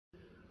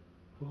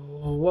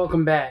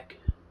Welcome back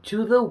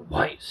to the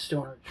White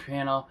Stoner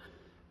channel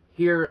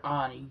here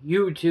on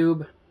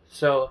YouTube.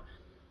 So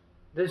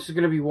this is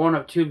going to be one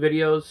of two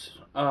videos.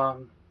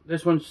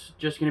 This one's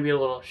just going to be a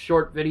little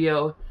short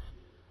video.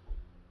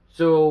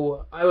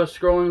 So I was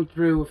scrolling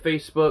through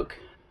Facebook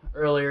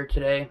earlier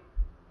today.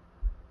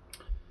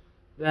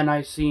 Then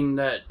I seen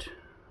that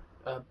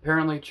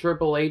apparently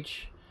Triple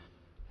H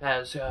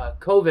has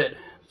COVID.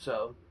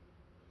 So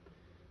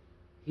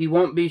he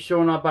won't be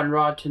showing up on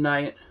Raw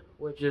tonight,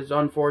 which is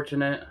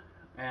unfortunate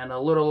and a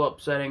little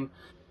upsetting.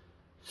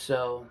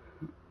 So,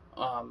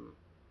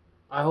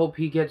 I hope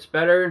he gets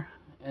better.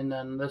 And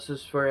then this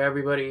is for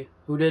everybody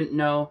who didn't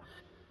know.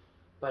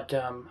 But,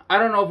 I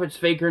don't know if it's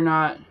fake or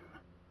not.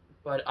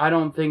 But I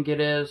don't think it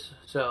is.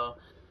 So,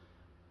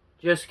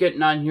 just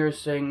getting on here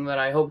saying that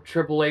I hope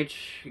Triple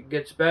H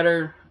gets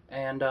better.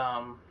 And,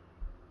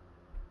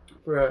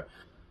 for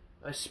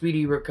a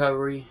speedy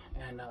recovery.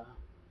 And,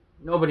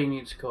 nobody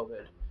needs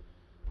COVID.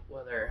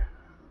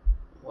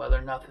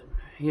 Whether nothing.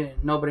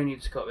 Nobody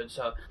needs COVID.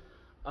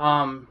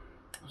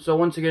 So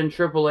once again,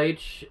 Triple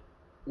H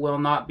will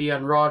not be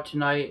on Raw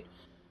tonight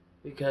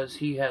because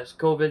he has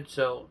COVID.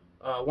 So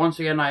once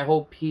again, I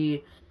hope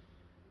he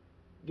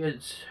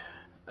gets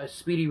a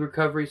speedy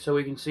recovery so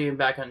we can see him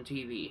back on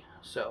TV.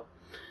 So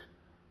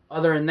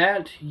other than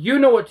that, you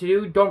know what to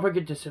do. Don't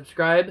forget to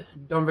subscribe.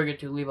 Don't forget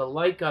to leave a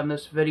like on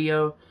this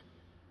video.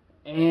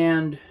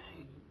 And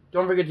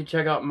don't forget to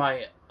check out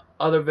my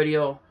other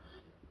video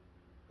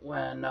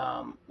when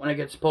it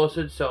gets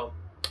posted. So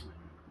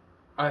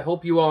I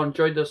hope you all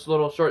enjoyed this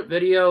little short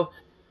video,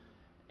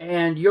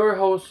 and your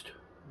host,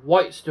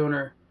 White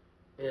Stoner,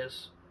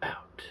 is